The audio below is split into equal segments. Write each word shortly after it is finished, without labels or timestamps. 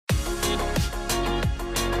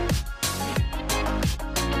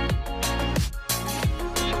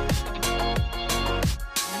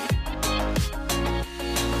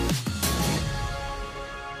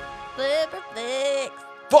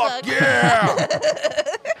Yeah.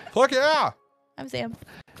 Fuck yeah. I'm Sam.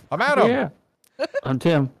 I'm Adam. Yeah. I'm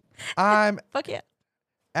Tim. I'm Fuck yeah.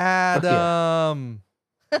 Adam.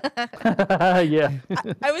 Yeah.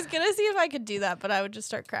 I was gonna see if I could do that, but I would just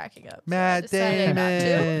start cracking up. Matt so I decided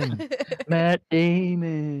Damon. not to. Matt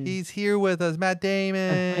Damon. He's here with us, Matt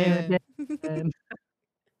Damon. Damon.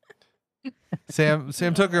 Sam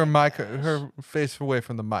took her face away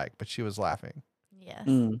from the mic, but she was laughing. Yes.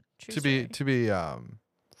 Mm. True To be story.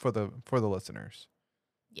 for the listeners.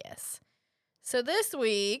 Yes. So this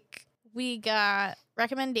week we got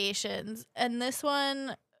recommendations, and this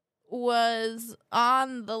one was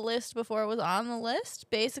on the list before it was on the list.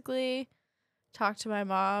 Basically, talked to my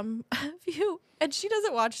mom and she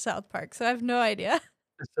doesn't watch South Park, so I have no idea.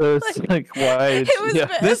 So it's like why? It was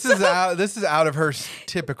Yeah. This is out of her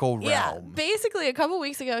typical realm. Yeah, basically a couple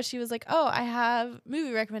weeks ago she was like, "Oh, I have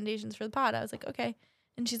movie recommendations for the pod." I was like, "Okay."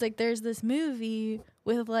 And she's like, "There's this movie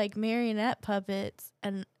with like marionette puppets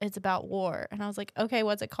and it's about war." And I was like, "Okay,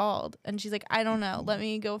 what's it called?" And she's like, "I don't know. Let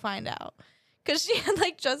me go find out." Cuz she had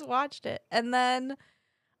like just watched it. And then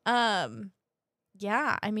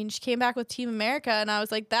yeah, I mean, she came back with Team America and I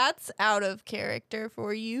was like, "That's out of character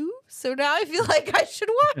for you." So now I feel like I should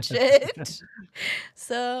watch it.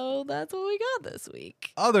 So that's what we got this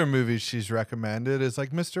week. Other movies she's recommended is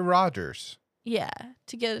like Mr. Rogers. Yeah,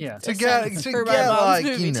 to get Yeah. a To get- sense to for get, my mom's like,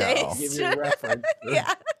 movie you know. taste. Give you a reference.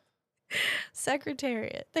 Yeah,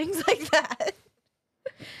 Secretariat, things like that.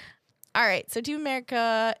 All right, so Team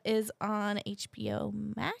America is on HBO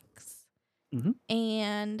Max, Mhm.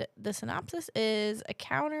 and the synopsis is a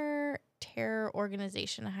counter-terror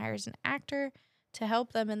organization hires an actor to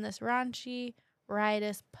help them in this raunchy,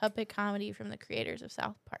 riotous puppet comedy from the creators of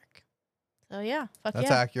South Park. So yeah, fuck That's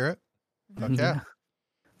yeah. accurate. Fuck yeah.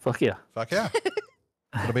 Fuck yeah. Fuck yeah.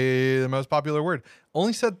 It'll be the most popular word.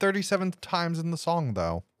 Only said 37 times in the song,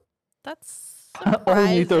 though. That's Only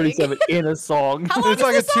surprising. 37 in a song. How long It's is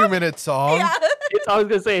like a the song? 2-minute song. Yeah. I was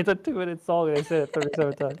gonna say it's a 2-minute song and I said it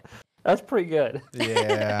 37 times. That's pretty good.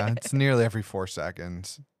 Yeah, it's nearly every 4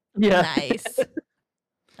 seconds. Yeah. Nice.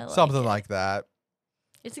 I like Something it. like that.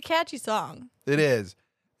 It's a catchy song. It is.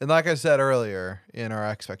 And like I said earlier in our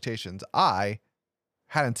expectations, I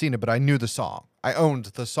hadn't seen it, but I knew the song. I owned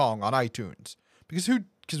the song on iTunes.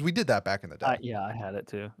 Because we did that back in the day. Yeah, I had it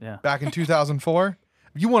too. Yeah. Back in 2004.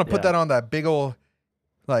 You want to put Yeah. that on that big old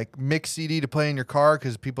like mix CD to play in your car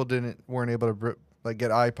because people weren't able to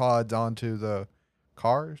get iPods onto the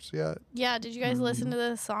cars yet. Yeah, did you guys listen to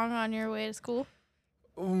the song on your way to school?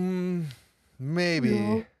 Maybe.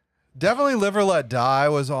 No. Definitely "Live or Let Die"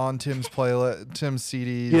 was on Tim's playlist, Tim's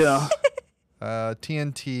CDs. Yeah.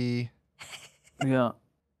 TNT. Yeah.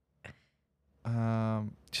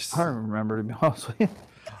 Just I don't remember, to be honest with you.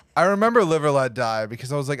 I remember "Live or Let Die"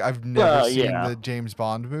 because I was like, I've never Well, seen yeah. the James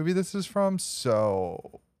Bond movie this is from,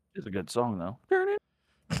 so It's a good song, though.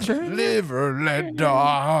 live or let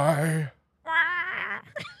die.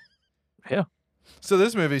 Yeah. So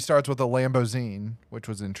this movie starts with a Lambozine, which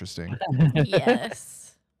was interesting.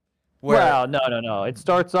 Yes. Where, Well, no. It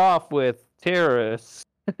starts off with terrorists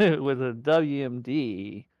with a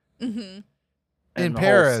WMD. hmm In and the whole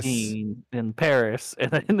Paris. scene in Paris.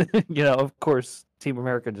 And then, of course, Team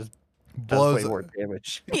America just blows does way more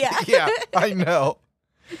damage. Yeah. Yeah, I know.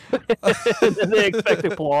 And then they expect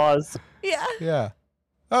applause. Yeah. Yeah.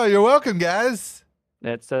 Oh, you're welcome, guys.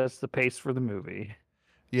 That sets the pace for the movie.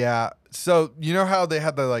 Yeah. So you know how they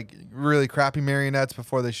had the like really crappy marionettes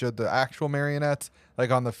before they showed the actual marionettes, like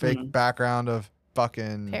on the fake background of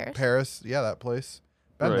fucking Paris? Yeah, that place.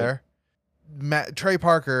 Been Right. there. Trey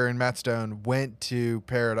Parker and Matt Stone went to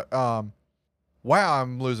wow,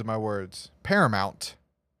 I'm losing my words. Paramount.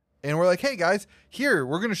 And we're like, hey guys, here,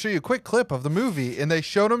 we're gonna show you a quick clip of the movie. And they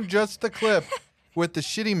showed them just the clip with the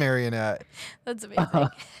shitty marionette. That's amazing.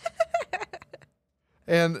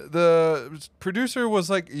 And the producer was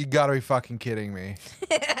like, you gotta be fucking kidding me.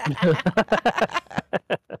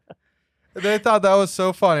 They thought that was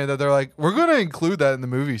so funny that they're like, we're gonna include that in the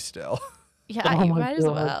movie still. Yeah, Oh you my might as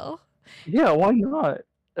God. well. Yeah, why not?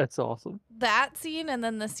 That's awesome. That scene and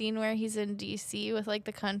then the scene where he's in DC with like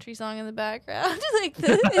the country song in the background. Like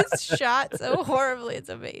it's shot so horribly. It's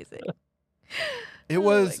amazing. It Oh my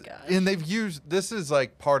was, gosh. and they've used, this is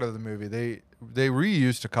like part of the movie. They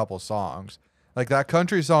reused a couple songs. Like that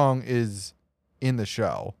country song is in the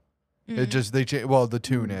show. It just, the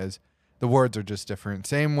tune is. The words are just different.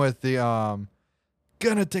 Same with the,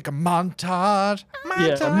 gonna take a montage.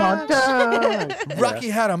 Yeah, montage. Rocky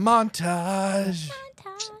had a montage.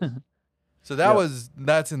 So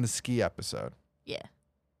that's in the ski episode. Yeah.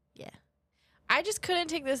 I just couldn't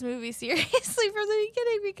take this movie seriously from the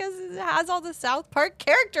beginning because it has all the South Park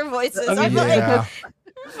character voices. I mean, I'm yeah. like,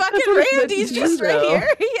 fucking what it's meant to Randy's do, just right though. here.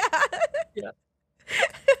 Yeah.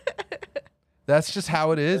 That's just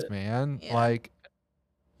how it is, man. Yeah. Like,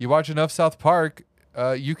 you watch enough South Park,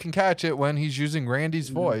 you can catch it when he's using Randy's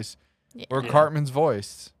Mhm. voice Yeah. or Yeah. Cartman's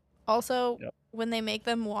voice. Also, Yep. when they make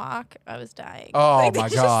them walk, I was dying. Oh they my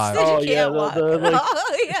just God. said you Oh, yeah, can't the- walk. the, like,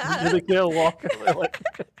 Oh, yeah. The kill walk. Like,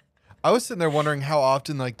 I was sitting there wondering how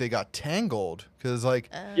often like they got tangled because like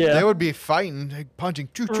Yeah. they would be fighting, like, punching.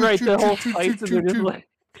 Choo, choo, right, choo, the choo, whole choo, fights, choo, and they're choo, just choo. like.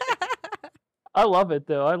 I love it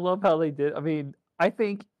though. I love how they did. I mean, I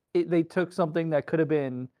think they took something that could have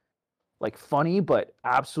been like funny but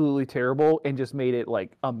absolutely terrible and just made it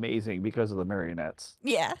like amazing because of the marionettes.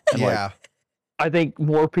 Yeah. And, like, Yeah, I think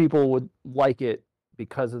more people would like it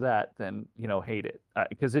because of that than hate it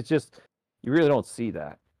because it's just you really don't see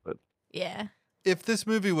that. But Yeah. if this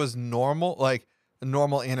movie was normal, like a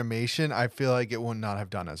normal animation, I feel like it would not have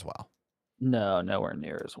done as well. no, nowhere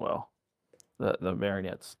near as well. The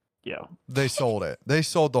marionettes, yeah, They sold it. They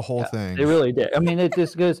sold the whole yeah, thing. they really did. I mean, it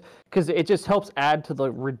just goes because it just helps add to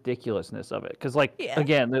the ridiculousness of it. Because like Yeah.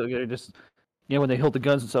 again, they're just when they hold the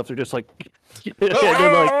guns and stuff, they're just like, they're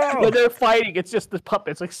like when they're fighting, it's just the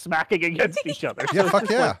puppets like smacking against each other. Yeah, So it's fuck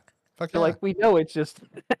just yeah. Like, Fuck they're yeah. like we know it's just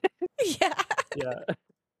Yeah. yeah.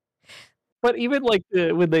 But even like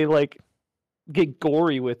when they like get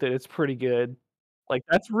gory with it, it's pretty good. Like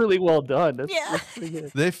that's really well done. That's pretty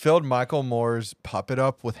good. They filled Michael Moore's puppet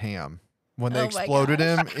up with ham when they Oh my exploded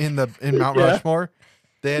gosh. him in Mount Yeah. Rushmore.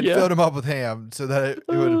 They had Yeah. filled him up with ham so that it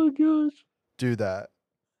would Oh gosh. do that.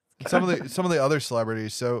 Some of the other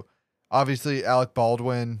celebrities. So obviously Alec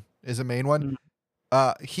Baldwin is a main one.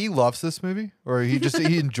 He loves this movie, or he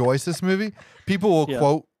enjoys this movie. People will Yeah.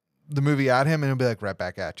 quote the movie at him, and he'll be like, "Right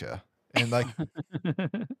back at you." And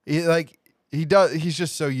he does. He's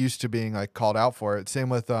just so used to being like called out for it. Same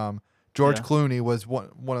with George Yeah. Clooney was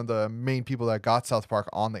one of the main people that got South Park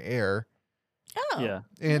on the air, Oh. Yeah.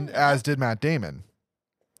 and Yeah. as did Matt Damon.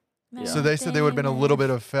 Matt So they said they would have been a little Damon.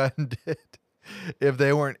 bit offended if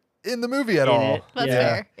they weren't in the movie at In all. it. That's Yeah.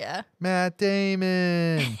 fair. Yeah. Matt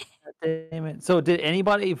Damon. Damn it. So did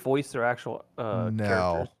anybody voice their actual No.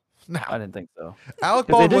 characters? No. I didn't think so. Alec Because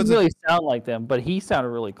they Baldwin didn't wasn't. really sound like them, but he sounded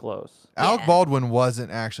really close. Alec Yeah. Baldwin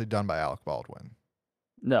wasn't actually done by Alec Baldwin.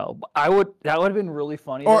 No, but that would have been really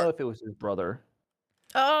funny Or- though if it was his brother.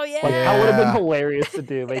 Oh yeah. Like that would have been Yeah. hilarious to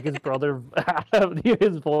do. Make his brother have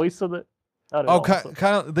his voice of it. Oh,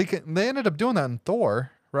 kind of. They ended up doing that in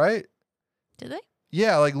Thor, right? Did they?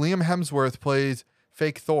 Yeah, like Liam Hemsworth plays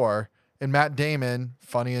fake Thor, and Matt Damon,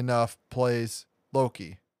 funny enough, plays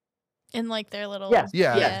Loki. In like their little. Yeah.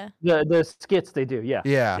 Yeah. Yeah. The skits they do. Yeah.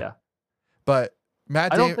 Yeah. Yeah. But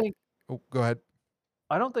Matt I don't Damon. think Go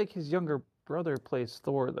ahead. his younger brother plays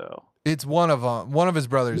Thor though. It's one of them. One of his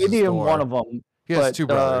brothers. Maybe is in Thor. one of them. He has but, two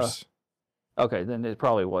brothers. Okay, then it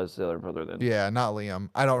probably was the other brother then. Yeah, not Liam.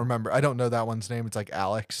 I don't remember. I don't know that one's name. It's like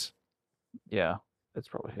Alex. Yeah, it's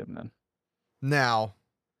probably him then. Now,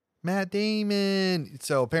 Matt Damon.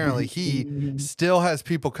 So apparently he still has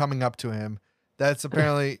people coming up to him. That's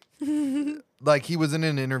apparently like he was in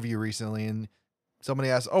an interview recently and somebody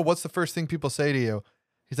asked, "Oh, what's the first thing people say to you?"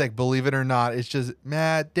 He's like, "Believe it or not, it's just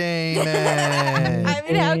Matt Damon." I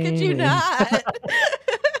mean, how could you not?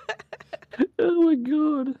 Oh my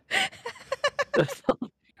god. That's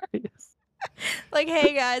hilarious. Like,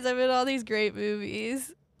 hey guys, I'm in all these great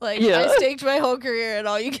movies. Like, Yeah. I staked my whole career, and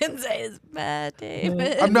all you can say is Matt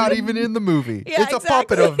Damon. I'm not even in the movie. Yeah, It's a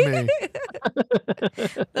puppet of me.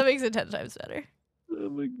 That makes it 10 times better. Oh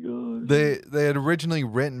my god. They had originally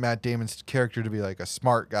written Matt Damon's character to be like a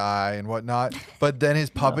smart guy and whatnot, but then his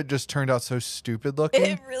puppet just turned out so stupid looking.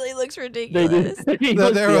 It really looks They ridiculous. did.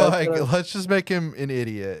 That they were like, let's just make him an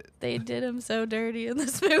idiot. They did him so dirty in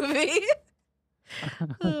this movie.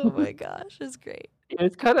 Oh my gosh, it's great.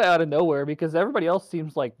 It's kind of out of nowhere because everybody else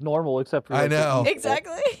seems like normal except for I like, the know. people.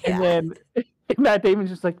 Exactly. And Yeah. then Matt Damon's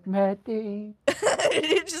just like Matt Damon.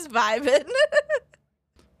 Just vibing.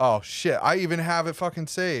 Oh shit! I even have it fucking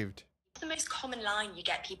saved. The most common line you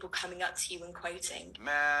get people coming up to you and quoting.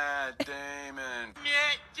 Matt Damon.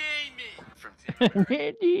 Matt Damon. From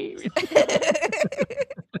Matt Damon.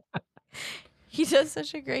 He does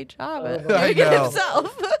such a great job at I doing it know.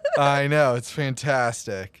 himself. I know, it's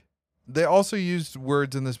fantastic. They also used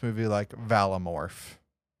words in this movie like Valamorph.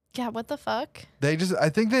 Yeah, what the fuck? I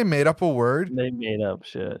think they made up a word They made up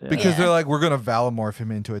shit. Yeah. because Yeah. they're like, we're gonna Valamorph him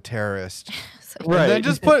into a terrorist. So- Right. And then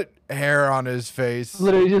just put hair on his face.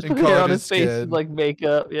 Literally just and put hair colored on his face skin. and like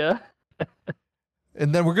makeup. Yeah.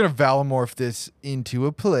 And then we're gonna Valamorph this into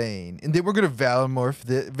a plane, and then we're gonna Valamorph.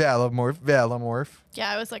 Yeah,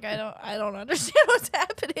 I was like, I don't understand what's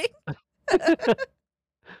happening.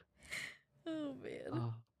 Oh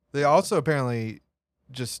man. They also apparently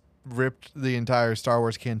just ripped the entire Star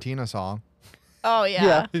Wars Cantina song. Oh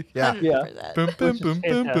yeah. Yeah. 100%. Boom, boom, Which is boom,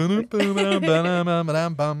 boom, boom, boom, boom, bum,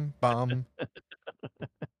 bum, bum, bum.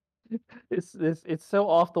 It's so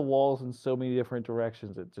off the walls in so many different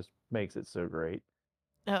directions. It just makes it so great.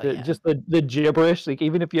 Oh yeah. Just the gibberish, like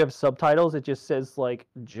even if you have subtitles, it just says like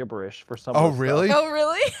gibberish for some. Oh, of the really? Stuff. Oh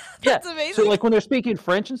really? That's amazing. So like when they're speaking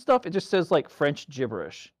French and stuff, it just says like French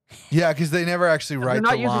gibberish. Yeah, because they never actually They're write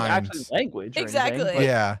not the using lines. actual language. Or Exactly. anything,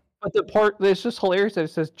 Yeah, but the part it's just hilarious that it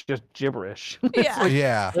says just gibberish. It's Yeah. like,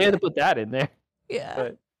 yeah. they had to put that in there. Yeah.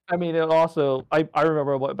 But I mean, it also I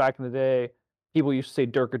remember what back in the day, people used to say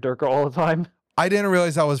Durka Durka all the time. I didn't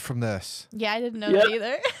realize that was from this. Yeah, I didn't know Yeah. that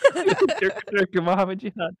either. Durka Durka Muhammad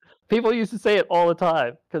Jihad. People used to say it all the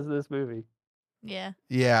time because of this movie, Yeah.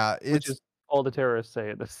 Yeah, which it's is all the terrorists say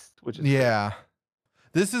in this. Which is great. yeah.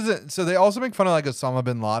 This isn't. So they also make fun of like Osama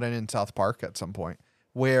bin Laden in South Park at some point,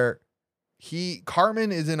 where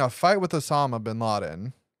Cartman is in a fight with Osama bin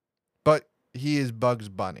Laden, but he is Bugs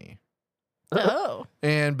Bunny, Oh.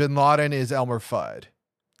 and bin Laden is Elmer Fudd.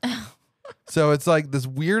 So it's like this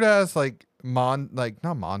weird ass like not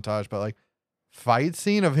montage, but like fight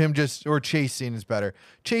scene of him or chase scene is better.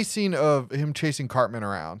 Chase scene of him chasing Cartman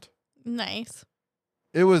around. Nice.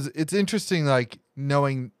 It's interesting like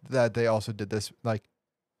knowing that they also did this. Like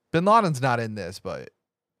bin Laden's not in this, but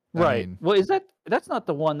I Right. mean, Well, that's not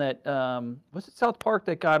the one that was it South Park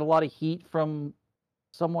that got a lot of heat from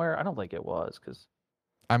somewhere? I don't think it was because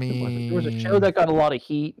I there was a show mean, that got a lot of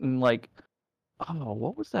heat and like, oh,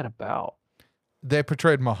 what was that about? they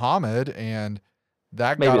portrayed Muhammad and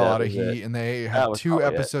that Maybe got a that lot of was it. heat, and they That had was 2 probably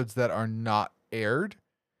it. episodes that are not aired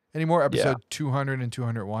anymore. Yeah. Episode 200 and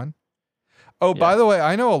 201. Oh, Yeah. by the way,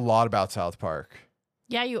 I know a lot about South Park.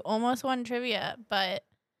 Yeah, you almost won trivia, but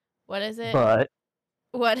what is it? But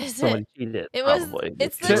What is somebody it? cheated. It was. Probably.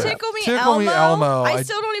 It's the Tickle- Tickle Me Tickle Me Elmo. Elmo. I I-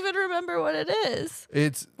 still don't even remember what it is.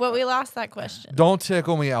 It's But we lost that question. Don't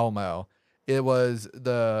Tickle Me Elmo. It was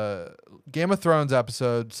the Game of Thrones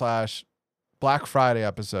episode / Black Friday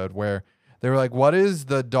episode where they were like, what is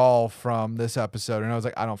the doll from this episode? And I was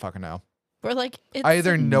like, I don't fucking know. We're like, it's I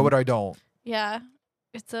either know it or I don't. yeah,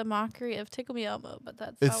 it's a mockery of Tickle Me Elmo, but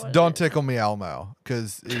that's It's not what Don't it is. Tickle Me Elmo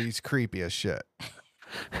because he's creepy as shit.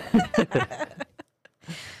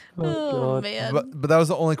 Oh God. man. But that was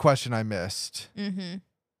the only question I missed. Mm-hmm.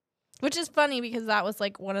 Which is funny because that was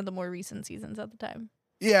like one of the more recent seasons at the time.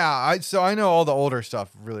 Yeah, so I know all the older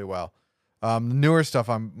stuff really well. The newer stuff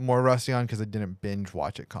I'm more rusty on because I didn't binge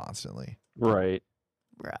watch it constantly. Right.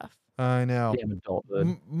 Rough. I know. Damn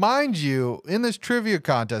adulthood. Mind you, in this trivia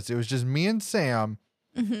contest, it was just me and Sam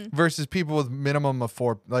Mm-hmm. versus people with minimum of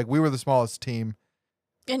 4. Like we were the smallest team.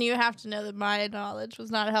 And you have to know that my knowledge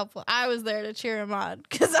was not helpful. I was there to cheer him on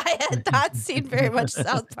because I had not seen very much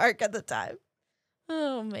South Park at the time.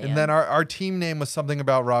 Oh man. And then our team name was something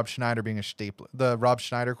about Rob Schneider being a stapler. The Rob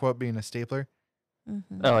Schneider quote being a stapler. Mhm.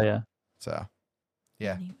 Oh yeah. So,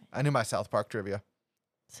 yeah, Anyway, I knew my South Park trivia.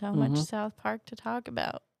 so much Mhm. South Park to talk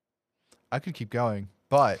about. I could keep going,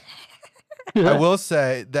 but I will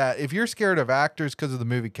say that if you're scared of actors because of the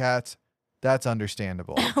movie Cats, that's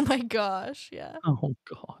understandable. Oh my gosh, yeah. Oh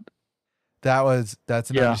God. That's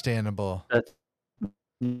an Yeah. understandable. That's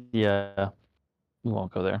yeah. We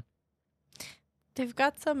won't go there. They've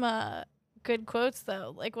got some good quotes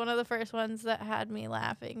though. Like one of the first ones that had me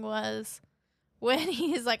laughing was when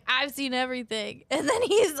he's like, "I've seen everything," and then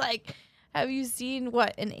he's like, "Have you seen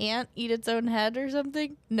what an ant eat its own head or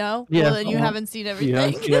something?" No. Yeah, Well, then you uh-huh. haven't seen You everything.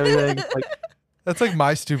 haven't seen everything. Like, That's like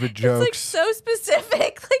my stupid It's jokes. like so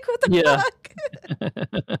specific. Like what the Yeah.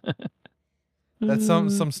 fuck? That's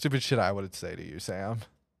some stupid shit I would say to you, Sam.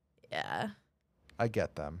 Yeah. I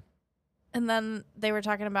get them. And then they were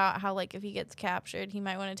talking about how like if he gets captured, he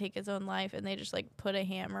might want to take his own life, and they just like put a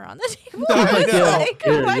hammer on the table. I I was know. like,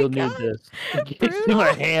 oh Here, my you'll god. need this. Gives him Brutal.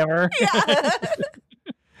 a hammer. Yeah.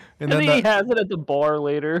 And And then then he has it at the bar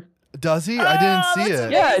later. does he? I didn't Oh, see that's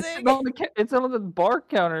it. Yeah, it's Amazing. on the it's on the bar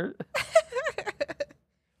counter.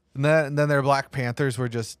 And then their Black Panthers were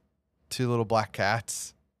just 2 little black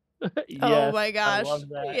cats. Oh Yes, my I gosh. love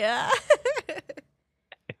that. Yeah.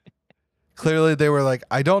 Clearly, they were like,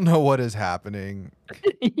 I don't know what is happening.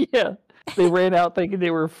 Yeah. They ran out thinking they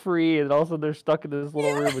were free, and also they're stuck in this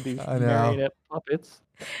little room with these I know. marionette puppets.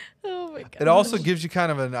 Oh my god. It also gives you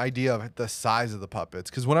kind of an idea of the size of the puppets.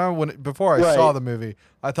 Because before I Right. saw the movie,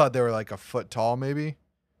 I thought they were like a foot tall, maybe.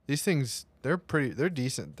 These things, they're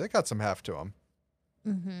decent. They got some heft to them.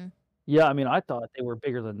 Mm-hmm. Yeah, I mean, I thought they were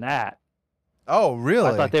bigger than that. Oh, really?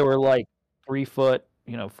 I thought they were like 3 foot,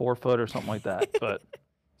 4 foot or something like that. But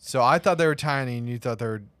So I thought they were tiny, and you thought they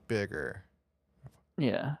were bigger.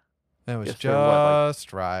 yeah, It was Guess they're what, like-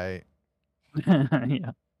 just right.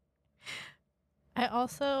 yeah. I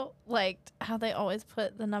also liked how they always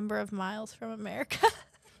put the number of miles from America.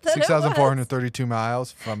 that it was. 6,432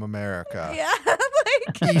 miles from America. Yeah,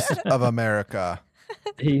 like East of America.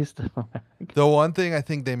 East. The one thing I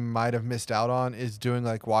think they might have missed out on is doing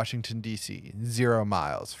like Washington, D.C., 0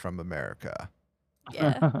 miles from America.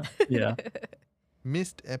 Yeah. Yeah.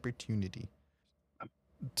 Missed opportunity.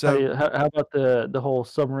 So So, how about the whole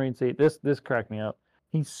submarine scene? This cracked me up.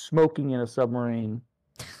 He's smoking in a submarine.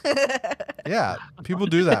 yeah, people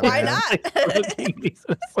do that, Why man. not?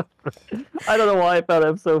 I don't know why I found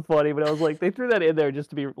that so funny, but I was like, they threw that in there just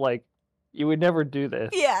to be like, you would never do this.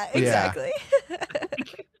 Yeah, exactly.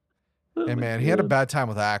 Hey, man, he had a bad time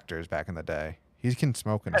with actors back in the day. He can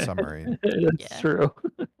smoke in a submarine. That's Yeah. true.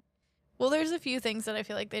 Well, there's a few things that I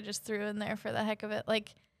feel like they just threw in there for the heck of it.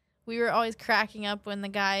 Like, we were always cracking up when the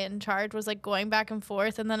guy in charge was like going back and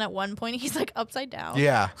forth, and then at one point he's like upside down.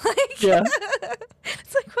 Yeah. Like, Yeah.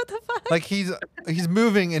 it's like, what the fuck? Like he's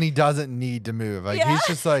moving and he doesn't need to move. Like Yeah. he's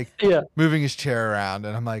just like Yeah. moving his chair around,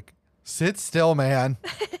 and I'm like, sit still, man.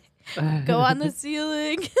 Go on the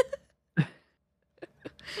ceiling.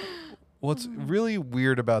 What's really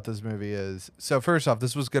weird about this movie is, so first off,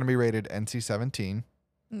 this was going to be rated NC-17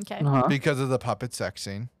 Okay, Uh-huh. because of the puppet sex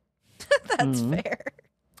scene. that's Mhm. fair.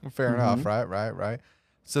 Fair enough, right.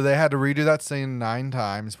 So they had to redo that scene 9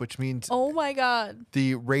 times, which means Oh my god.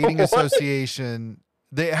 the rating What? association,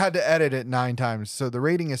 they had to edit it 9 times. So the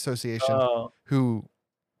rating association Oh. who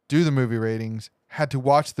do the movie ratings had to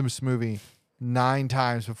watch this movie 9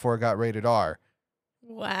 times before it got rated R.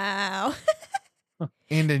 Wow.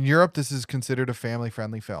 And in Europe, this is considered a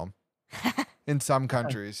family-friendly film in some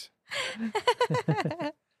countries.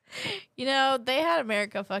 You know, they had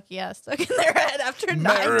America fuck yeah stuck in their head after 9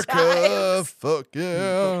 America, times. fuck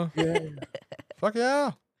yeah. Yeah. Fuck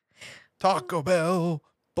yeah. Taco Bell,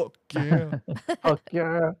 fuck yeah. Fuck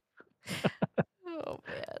yeah. Oh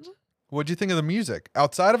man. What'd you think of the music?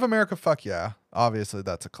 Outside of America, fuck yeah. Obviously,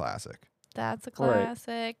 that's a classic. That's a Right.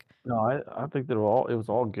 classic. No, I think that it was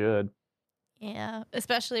all good. Yeah.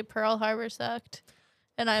 Especially Pearl Harbor sucked.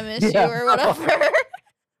 And I miss Yeah. you or whatever.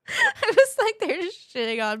 I was like, they're just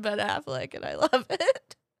shitting on Ben Affleck and I love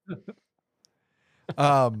it.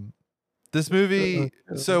 This movie.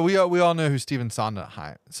 So we all know who Stephen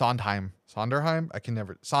Sondheim. I can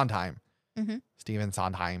never Sondheim. Mhm. Stephen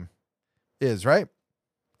Sondheim is, right?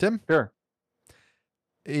 Tim. Sure.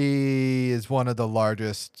 He is one of the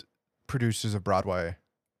largest producers of Broadway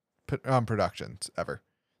productions ever.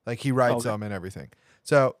 Like he writes Okay. them and everything.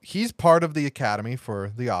 So he's part of the Academy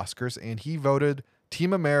for the Oscars, and he voted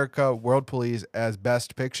Team America: World Police as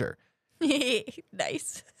Best Picture.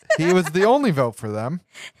 Nice. He was the only vote for them,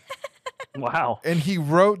 Wow. and he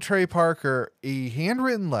wrote Trey Parker a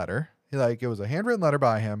handwritten letter. Like it was a handwritten letter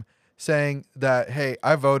by him saying that, "Hey,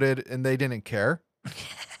 I voted, and they didn't care.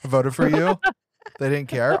 I voted for you. They didn't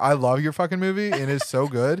care. I love your fucking movie, and it's so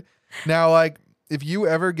good." Now, like, if you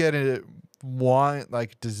ever get a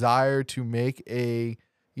desire to make a,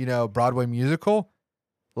 Broadway musical,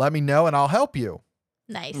 let me know and I'll help you.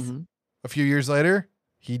 Nice. Mhm. A few years later,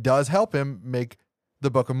 he does help him make the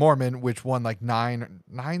Book of Mormon, which won like nine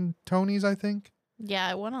Tonys, I think. Yeah,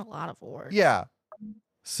 I won a lot of awards. Yeah.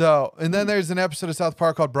 So, and then there's an episode of South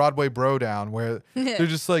Park called Broadway Bro Down where they're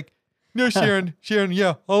just like, no, Sharon,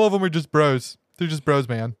 yeah, all of them are just bros. They're just bros,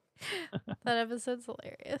 man. That episode's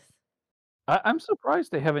hilarious. I'm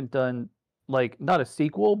surprised they haven't done like not a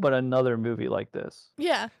sequel, but another movie like this.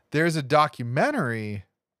 Yeah. There's a documentary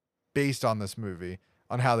based on this movie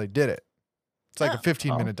on how they did it. It's like a Oh.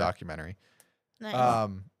 15-minute okay. documentary. Nice.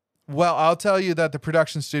 Well, I'll tell you that the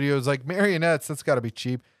production studio is like, marionettes, that's got to be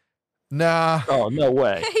cheap. Nah. Oh no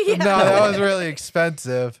way! Yeah. No, that was really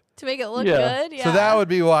expensive. To make it look Yeah. good. Yeah. So that would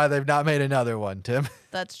be why they've not made another one, Tim.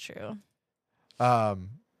 That's true.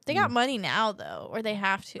 They got money now though, or they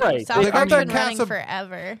have to. Right, South they got Park's that been running Casa-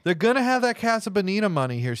 forever. They're going to have that Casa Bonita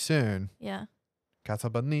money here soon. Yeah. Casa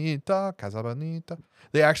Bonita.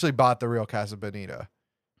 They actually bought the real Casa Bonita.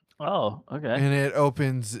 Oh, okay. And it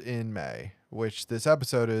opens in May, which this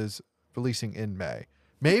episode is releasing in May.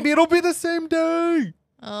 Maybe it'll be the same day.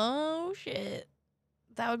 Oh shit.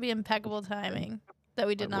 That would be impeccable timing that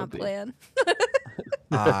we did That not would be. plan.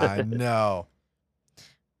 I know.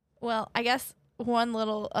 Well, I guess one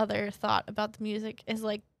little other thought about the music is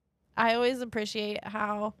like I always appreciate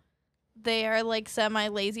how they are like semi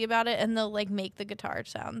lazy about it, and they'll like make the guitar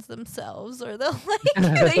sounds themselves, or they'll like you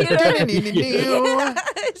know what I mean?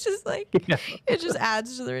 It's just like it just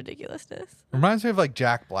adds to the ridiculousness. Reminds me of like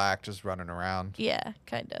Jack Black just running around. Yeah,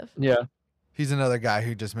 kind of. Yeah. He's another guy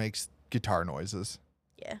who just makes guitar noises.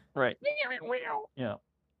 Yeah, Right. Yeah.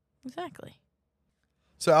 exactly.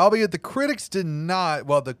 So, albeit the critics did not,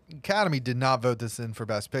 well, the Academy did not vote this in for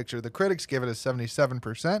Best Picture. The critics gave it a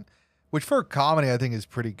 77%, which for a comedy I think is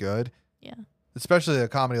pretty good. Yeah. Especially a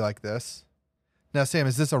comedy like this. Now, Sam,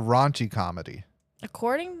 is this a raunchy comedy?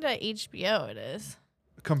 According to HBO, it is.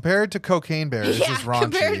 Compared to Cocaine Bear, is yeah, this raunchy?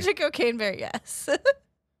 compared to Cocaine Bear, yes.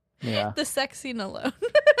 Yeah. The sex scene alone.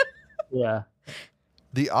 Yeah.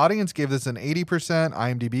 The audience gave this an 80%,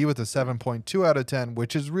 IMDb with a 7.2 out of 10,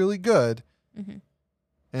 which is really good. Mm-hmm.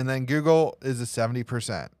 And then Google is a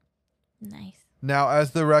 70%. Nice. Now,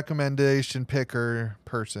 as the recommendation picker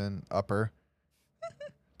person upper,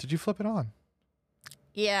 did you flip it on?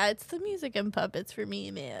 Yeah, it's the music and puppets for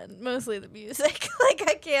me, man. Mostly the music. Like,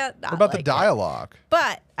 I can't not What about like the it. dialogue?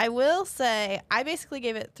 But I will say, I basically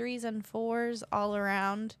gave it 3s and 4s all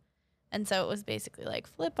around. And so it was basically like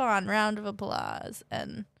flip on, round of applause.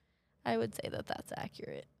 And I would say that that's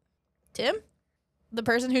accurate. Tim? The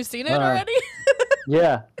person who's seen it already?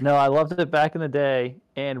 Yeah. No, I loved it back in the day.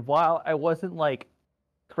 And while I wasn't like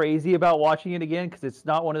crazy about watching it again, because it's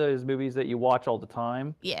not one of those movies that you watch all the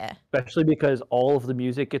time, Yeah. especially because all of the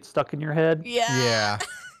music gets stuck in your head Yeah.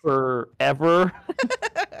 forever.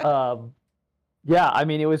 Yeah, I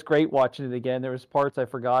mean, it was great watching it again. There was parts I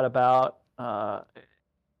forgot about.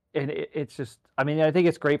 And it's just, I mean, I think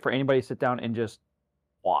it's great for anybody to sit down and just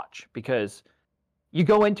watch, because you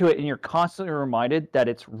go into it and you're constantly reminded that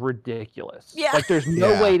it's ridiculous. Yeah. Like there's no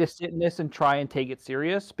Yeah. way to sit in this and try and take it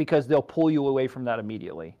serious, because they'll pull you away from that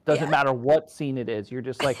immediately. Doesn't Yeah. matter what scene it is. You're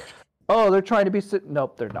just like, oh, they're trying to be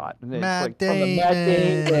nope, they're not. And it's Matt like from the Matt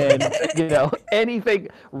Damon, and, you know, anything,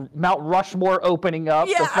 Mount Rushmore opening up,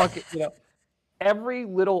 Yeah. the fucking, you know, every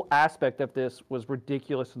little aspect of this was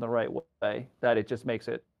ridiculous in the right way, that it just makes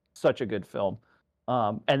it such a good film.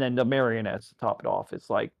 And then the marionettes to top it off, it's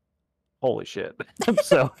like, holy shit.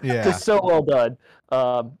 So Yeah. just so well done.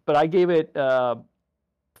 But I gave it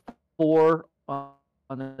 4 on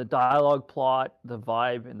the dialogue, plot, the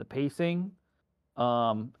vibe, and the pacing.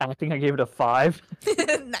 Acting, I gave it a 5.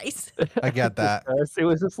 Nice. I get that. Because it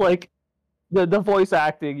was just like the voice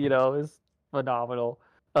acting, you know, is phenomenal.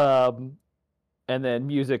 And then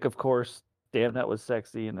music, of course, damn, that was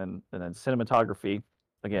sexy. And then cinematography,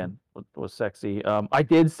 again, was sexy. I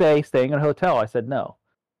did say staying in a hotel. I said no,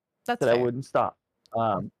 That's that I fair. wouldn't stop.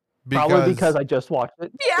 Probably because I just watched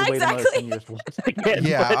it. Yeah, I waited another 10 exactly. years to watch it again,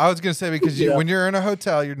 Yeah, but- I was going to say, because Yeah. when you're in a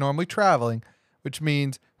hotel, you're normally traveling, which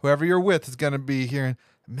means whoever you're with is going to be hearing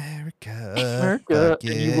America. America, fuck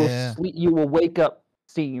and you will yeah." sleep, you will wake up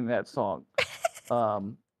singing that song.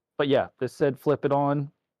 But yeah, this said flip it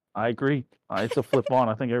on. I agree. It's a flip on.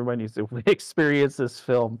 I think everybody needs to experience this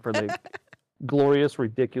film for the glorious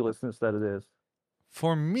ridiculousness that it is.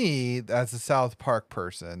 For me, as a South Park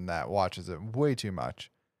person that watches it way too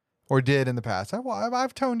much, or did in the past,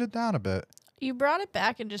 I've toned it down a bit. You brought it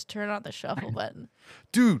back and just turned on the shuffle button.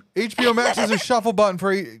 Dude, HBO Max has a shuffle button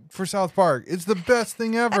for South Park. It's the best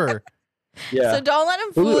thing ever. Yeah. So don't let him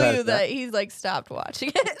Hulu fool has you that. that he's like stopped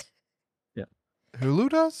watching it. Hulu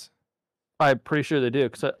does? I'm pretty sure they do,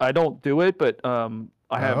 because I don't do it, but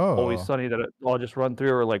I have Oh. Always Sunny that I'll just run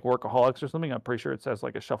through, or like Workaholics or something. I'm pretty sure it says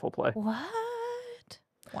like a shuffle play. What?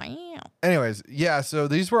 Wow. Anyways, yeah, so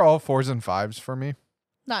these were all 4s and 5s for me.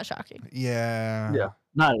 Not shocking. Yeah. Yeah.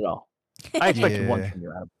 Not at all. I expected one Yeah. from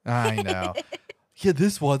you, Adam. I know. Yeah,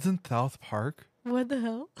 this wasn't South Park. What the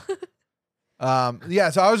hell? Yeah,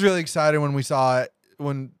 so I was really excited when we saw it,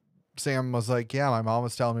 when Sam was like, yeah, my mom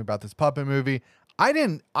was telling me about this puppet movie. I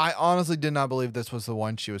honestly did not believe this was the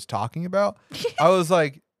one she was talking about. I was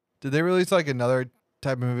like, did they release like another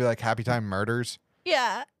type of movie like Happy Time Murders?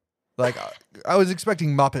 Yeah. Like, I was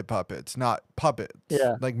expecting Muppet puppets, not puppets.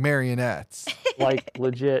 Yeah. Like marionettes. Like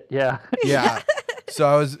legit, yeah. Yeah. So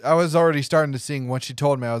I was already starting to sing. When she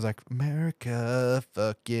told me, I was like, America,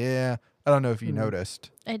 fuck yeah. I don't know if you Mhm.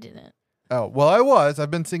 noticed. I didn't. Oh, well, I was.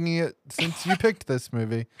 I've been singing it since you picked this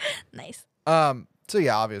movie. Nice. So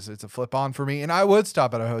yeah, obviously it's a flip on for me, and I would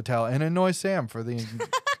stop at a hotel and annoy Sam for the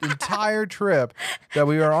entire trip that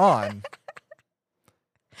we were on,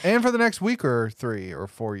 and for the next week or 3 or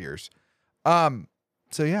 4 years.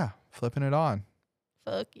 So yeah, flipping it on.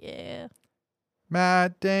 Fuck yeah.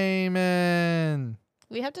 Matt Damon.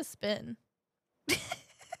 We have to spin.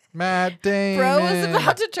 Matt Damon. Bro was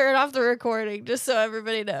about to turn off the recording just so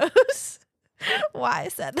everybody knows why I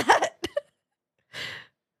said that.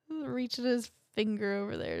 reaching his finger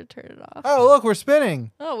over there to turn it off. Oh, look, we're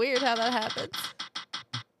spinning. Oh, weird how that happens.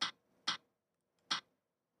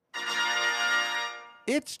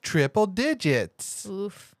 It's triple digits.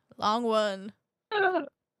 Oof. Long one.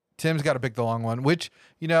 Tim's got to pick the long one, which,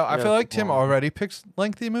 I Yeah, feel like pick Tim long. already picks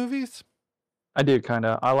lengthy movies. I do kind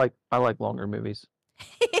of. I like longer movies.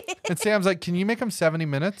 And Sam's like, can you make them 70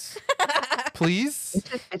 minutes, please?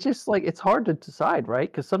 It's just like it's hard to decide, right?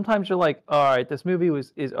 Because sometimes you're like, all right, this movie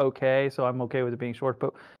is okay, so I'm okay with it being short.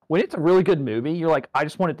 But when it's a really good movie, you're like, I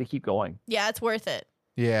just want it to keep going. Yeah, it's worth it.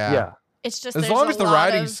 Yeah. Yeah. It's just As there's long a as the lot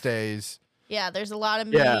writing of- stays. Yeah, there's a lot of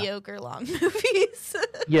Yeah. mediocre long movies.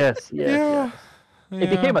 Yes. Yes. It Yeah.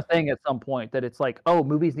 became a thing at some point that it's like, oh,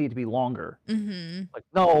 movies need to be longer. Mm-hmm. Like,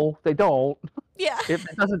 no, they don't. Yeah. If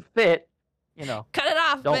it doesn't fit, Cut it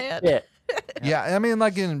off, don't man. fit. Yeah, I mean,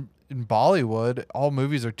 like in Bollywood, all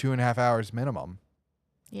movies are 2.5 hours minimum,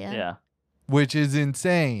 Yeah. Yeah. which is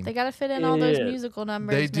insane. They got to fit in all those It is. musical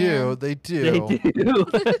numbers. They do. man. They do. They do.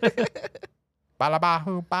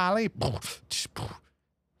 Balabahu Bali.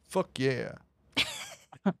 Fuck yeah.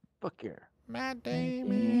 Fuck yeah. Matt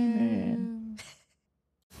Damon.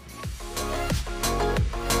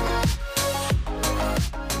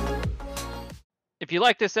 If you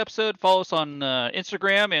like this episode, follow us on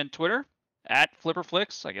Instagram and Twitter at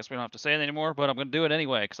FlipperFlix. I guess we don't have to say it anymore, but I'm going to do it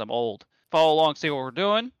anyway because I'm old. Follow along, see what we're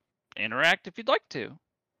doing. Interact if you'd like to.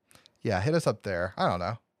 Yeah, hit us up there. I don't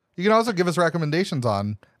know. You can also give us recommendations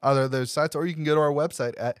on other of those sites, or you can go to our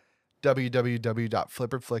website at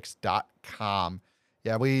www.flipperflix.com.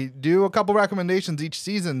 Yeah, we do a couple recommendations each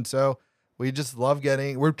season, so we just love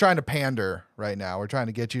we're trying to pander right now. We're trying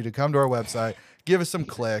to get you to come to our website, give us some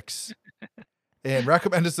clicks, and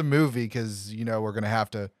recommend us a movie because, we're going to have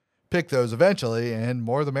to pick those eventually, and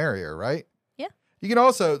more the merrier, right? Yeah. You can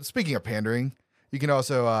also, speaking of pandering, you can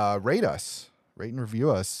also rate and review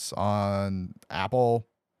us on Apple,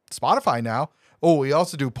 Spotify now. Oh, we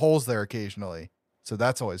also do polls there occasionally. So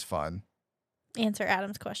that's always fun. Answer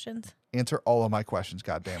Adam's questions. Answer all of my questions,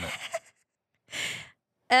 God damn it.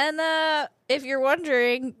 And if you're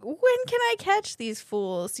wondering, when can I catch these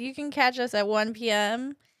fools? You can catch us at 1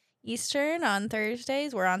 p.m. Eastern on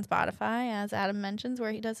Thursdays. We're on Spotify, as Adam mentions,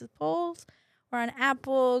 where he does his polls. We're on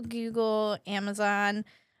Apple, Google, Amazon.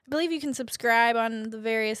 I believe you can subscribe on the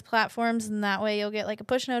various platforms, and that way you'll get like a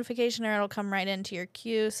push notification or it'll come right into your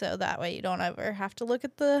queue. So that way you don't ever have to look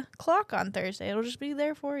at the clock on Thursday. It'll just be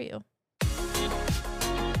there for you.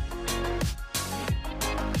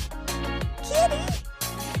 Kitty!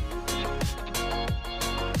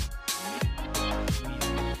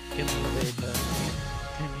 Can you read that?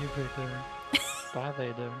 Can you read that? Bye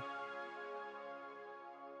later.